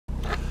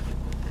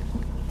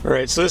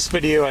Alright, so this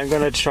video I'm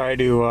going to try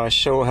to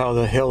show how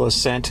the hill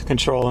ascent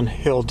control and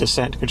hill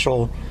descent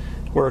control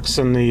works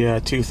in the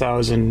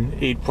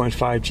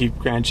 2008.5 Jeep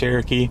Grand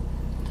Cherokee.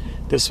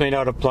 This may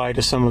not apply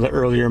to some of the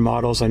earlier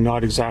models, I'm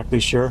not exactly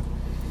sure.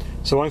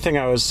 So one thing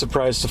I was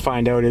surprised to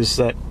find out is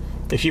that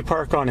if you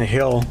park on a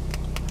hill,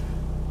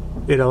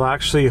 it'll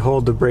actually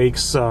hold the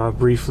brakes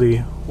briefly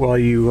while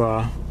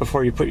you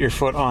before you put your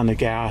foot on the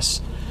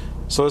gas.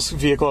 So this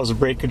vehicle has a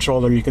brake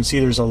controller. You can see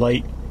there's a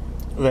light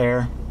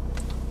there.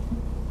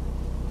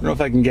 I don't know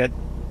if I can get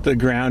the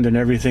ground and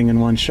everything in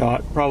one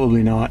shot,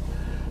 probably not.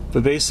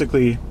 But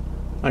basically,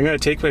 I'm going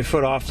to take my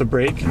foot off the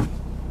brake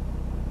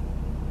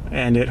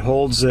and it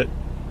holds it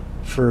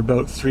for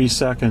about 3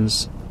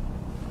 seconds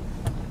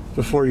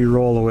before you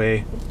roll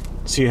away.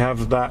 So you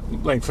have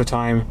that length of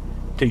time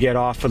to get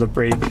off of the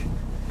brake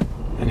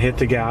and hit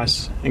the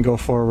gas and go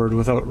forward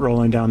without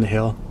rolling down the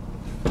hill.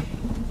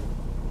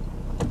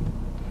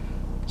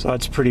 So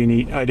that's pretty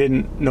neat. I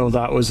didn't know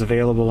that was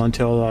available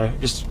until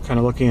just kind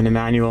of looking in the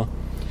manual,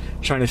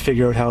 trying to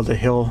figure out how the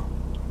hill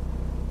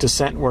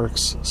descent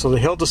works. So the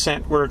hill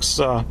descent works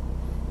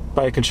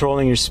by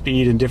controlling your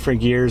speed in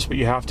different gears, but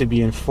you have to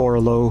be in 4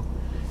 low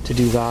to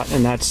do that,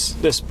 and that's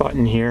this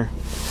button here.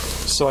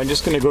 So I'm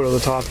just going to go to the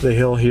top of the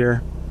hill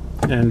here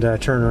and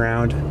turn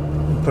around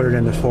and put it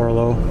into 4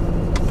 low.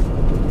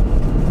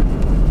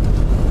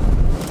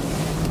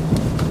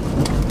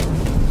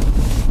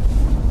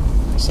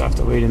 Just have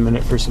to wait a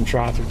minute for some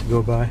traffic to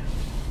go by.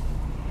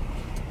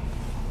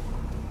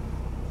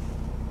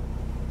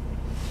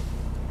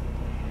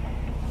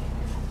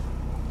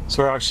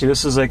 So actually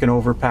this is like an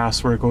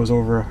overpass where it goes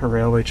over a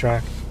railway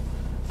track.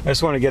 I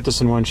just want to get this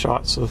in one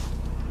shot, so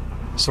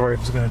sorry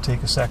if it's going to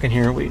take a second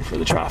here waiting for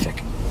the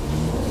traffic.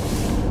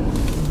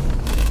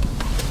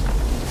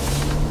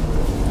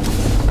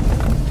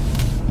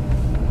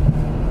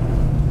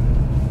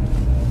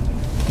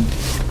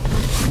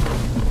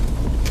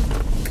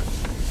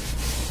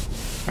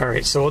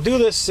 Alright, so we'll do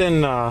this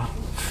in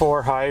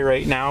 4 high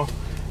right now,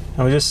 and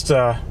we'll just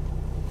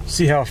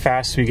see how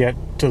fast we get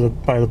to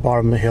by the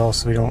bottom of the hill,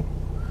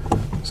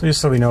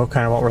 just so we know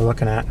kind of what we're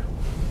looking at.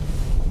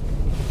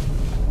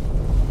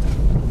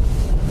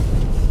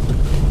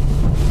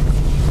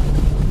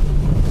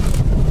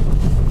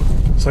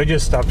 So I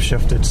just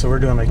upshifted, so we're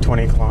doing like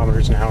 20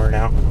 kilometers an hour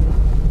now.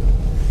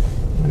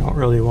 I don't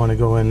really want to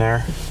go in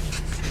there.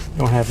 I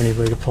don't have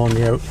anybody to pull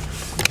me out.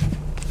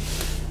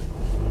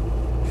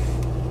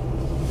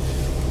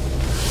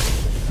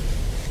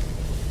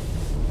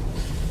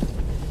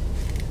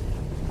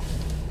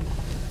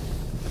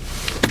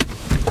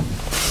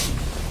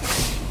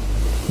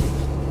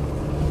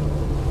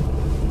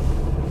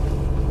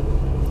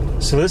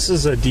 So this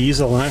is a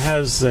diesel and it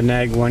has the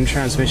NAG 1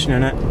 transmission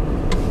in it,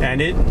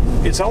 and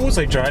it's almost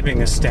like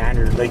driving a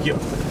standard. Like you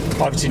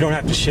obviously don't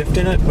have to shift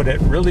in it, but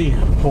it really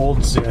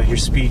holds your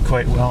speed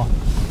quite well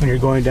when you're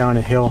going down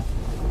a hill.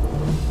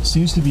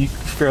 Seems to be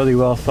fairly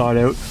well thought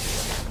out.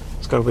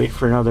 Just gotta wait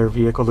for another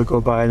vehicle to go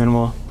by, and then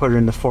we'll put it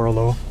into 4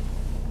 low.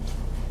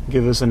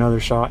 Give this another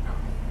shot.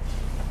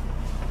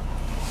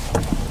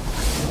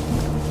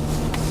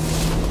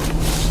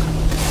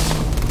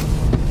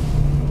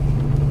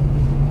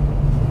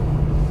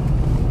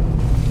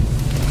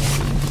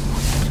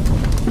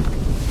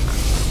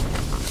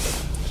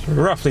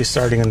 We're roughly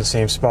starting in the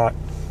same spot.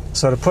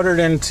 So to put it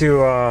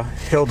into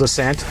hill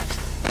descent,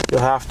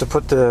 you'll have to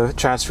put the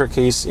transfer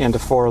case into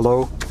 4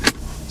 low.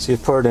 So you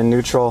put it in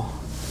neutral,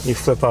 you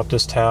flip up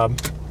this tab,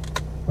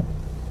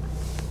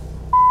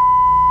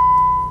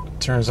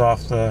 turns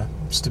off the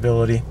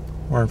stability.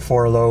 We're in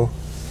 4 low.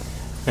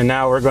 And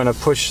now we're going to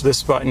push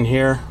this button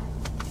here,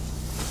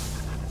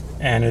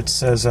 and it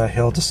says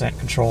hill descent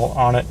control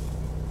on it.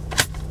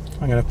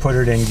 I'm going to put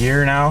it in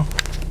gear now,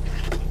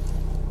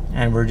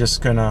 and we're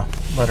just going to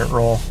let it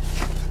roll.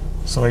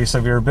 So like I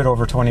said, we were a bit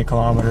over 20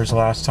 kilometers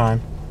last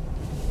time.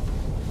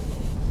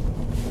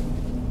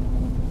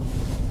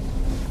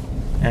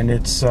 And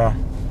it's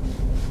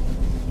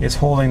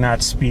holding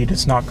that speed,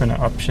 it's not going to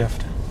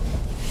upshift.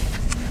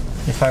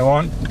 If I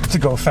want to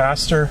go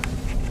faster,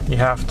 you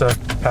have to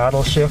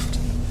paddle shift.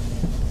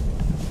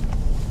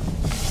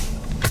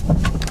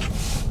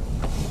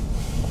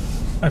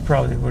 I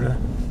probably would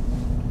have.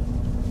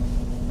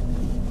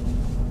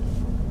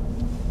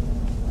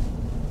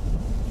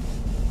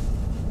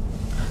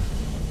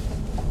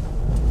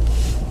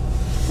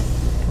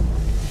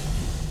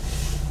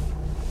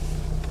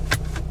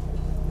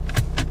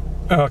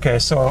 Okay,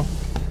 so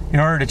in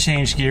order to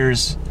change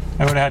gears,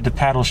 I would have had to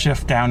paddle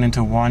shift down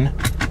into 1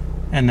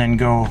 and then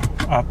go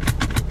up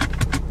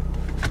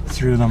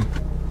through them.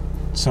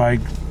 So I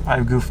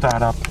goofed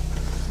that up.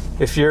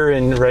 If you're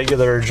in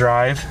regular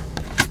drive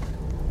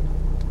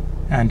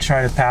and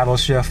try to paddle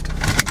shift,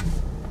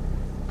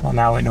 well,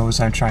 now it knows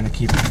I'm trying to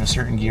keep it in a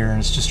certain gear and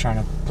it's just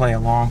trying to play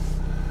along.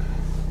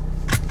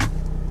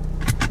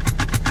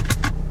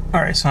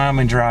 Alright, so I'm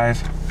in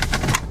drive.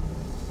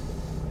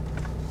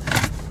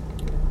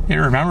 It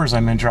remembers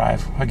I'm in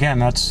drive. Again,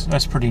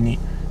 that's pretty neat.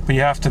 But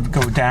you have to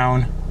go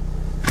down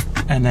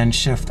and then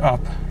shift up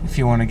if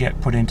you want to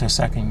get put into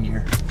second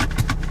gear.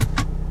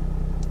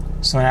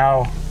 So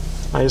now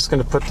I'm just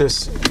going to put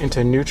this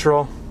into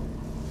neutral,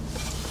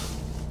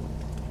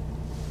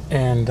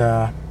 and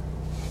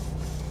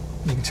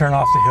you can turn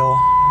off the hill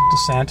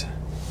descent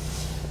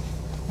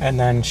and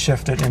then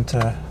shift it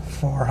into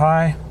 4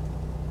 high.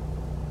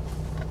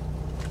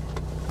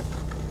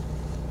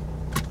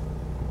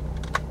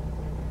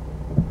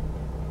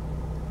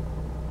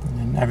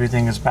 And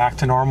everything is back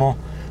to normal.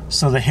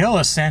 So the hill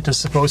ascent is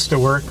supposed to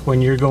work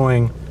when you're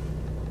going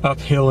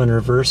uphill in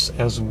reverse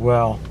as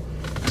well.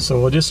 So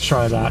we'll just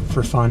try that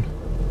for fun.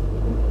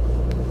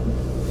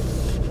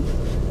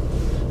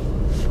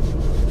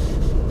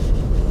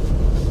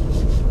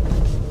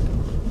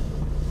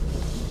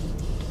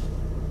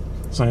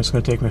 So I'm just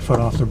going to take my foot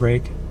off the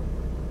brake.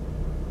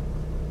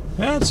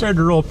 And it started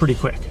to roll pretty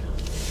quick.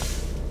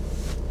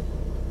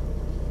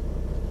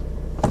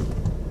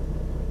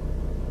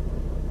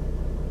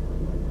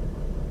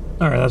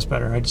 Alright, that's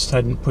better. I just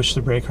hadn't pushed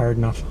the brake hard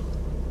enough.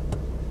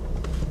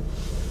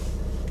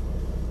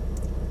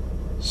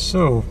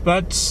 So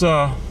that's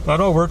that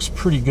all works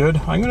pretty good.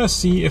 I'm going to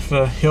see if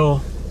the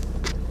hill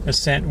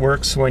ascent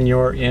works when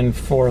you're in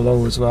 4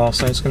 low as well.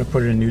 So I'm just going to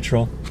put it in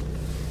neutral.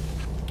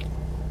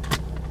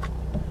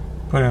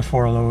 Put it in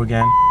 4 low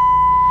again.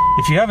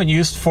 If you haven't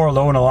used 4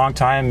 low in a long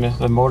time,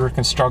 the motor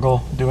can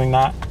struggle doing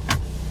that.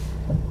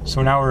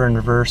 So now we're in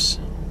reverse.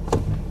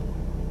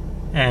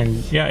 And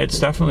yeah, it's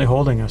definitely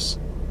holding us.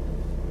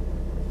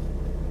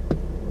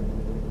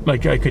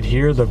 Like I could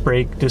hear the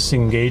brake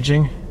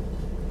disengaging.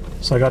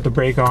 So I got the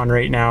brake on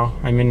right now.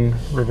 I'm in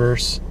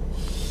reverse.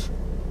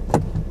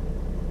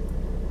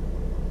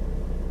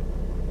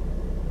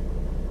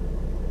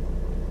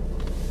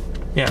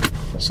 Yeah,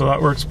 so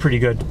that works pretty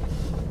good.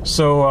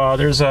 So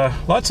there's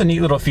lots of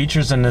neat little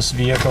features in this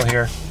vehicle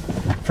here.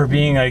 For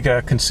being like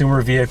a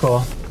consumer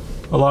vehicle,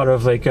 a lot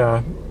of like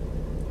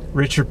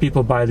richer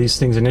people buy these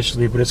things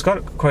initially, but it's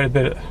got quite a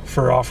bit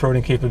for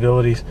off-roading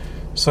capabilities.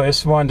 So I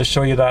just wanted to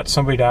show you that.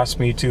 Somebody asked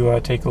me to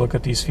take a look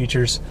at these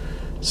features.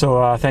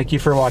 So thank you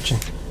for watching.